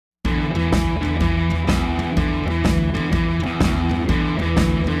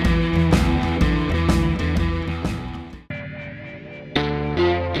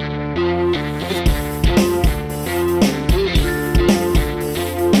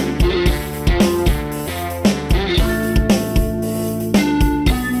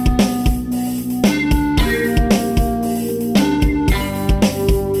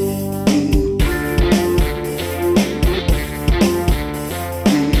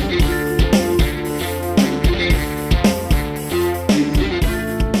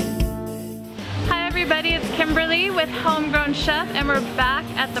Chef, and we're back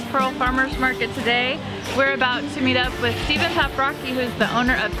at the Pearl Farmers Market today. We're about to meet up with Stephen Paprocki, who's the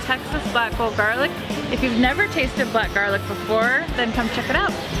owner of Texas Black Gold Garlic. If you've never tasted black garlic before, then come check it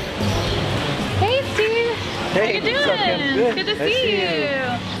out. Hey Steve! Hey, how you doing? Good to see you.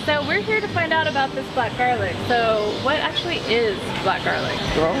 So we're here to find out about this black garlic. So what actually is black garlic?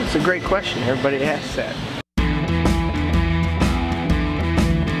 Well, it's a great question. Everybody asks that.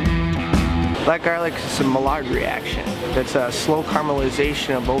 Black garlic is a Maillard reaction. That's a slow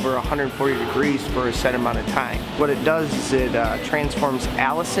caramelization of over 140 degrees for a set amount of time. What it does is it transforms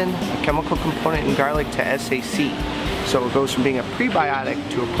allicin, a chemical component in garlic, to SAC. So it goes from being a prebiotic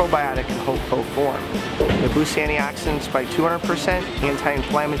to a probiotic in HOPO form. It boosts antioxidants by 200%,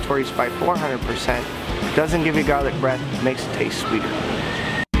 anti-inflammatories by 400%. Doesn't give you garlic breath, makes it taste sweeter.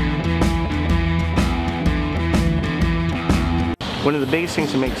 One of the biggest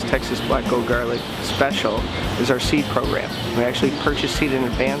things that makes Texas Black Gold Garlic special is our seed program. We actually purchase seed in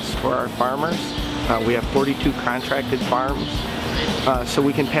advance for our farmers. We have 42 contracted farms, so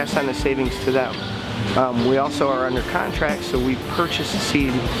we can pass on the savings to them. We also are under contract, so we purchase the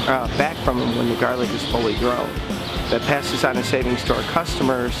seed back from them when the garlic is fully grown. That passes on the savings to our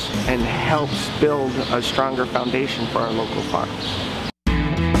customers and helps build a stronger foundation for our local farms.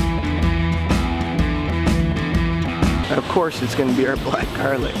 Of course, it's going to be our black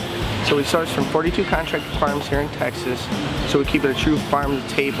garlic. So we source from 42 contracted farms here in Texas, so we keep it a true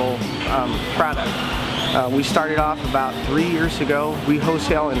farm-to-table product. We started off about 3 years ago. We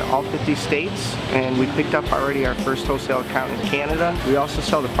wholesale in all 50 states, and we picked up already our first wholesale account in Canada. We also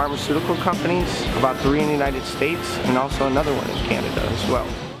sell to pharmaceutical companies, about 3 in the United States, and also another one in Canada as well.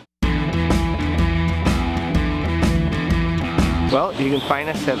 Well, you can find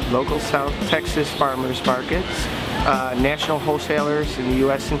us at local South Texas farmers markets, national wholesalers in the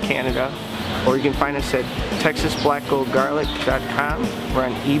US and Canada, or you can find us at texasblackgoldgarlic.com. We're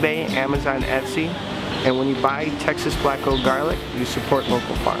on eBay, Amazon, Etsy, and when you buy Texas Black Gold Garlic, you support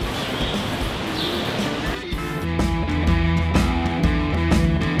local farms.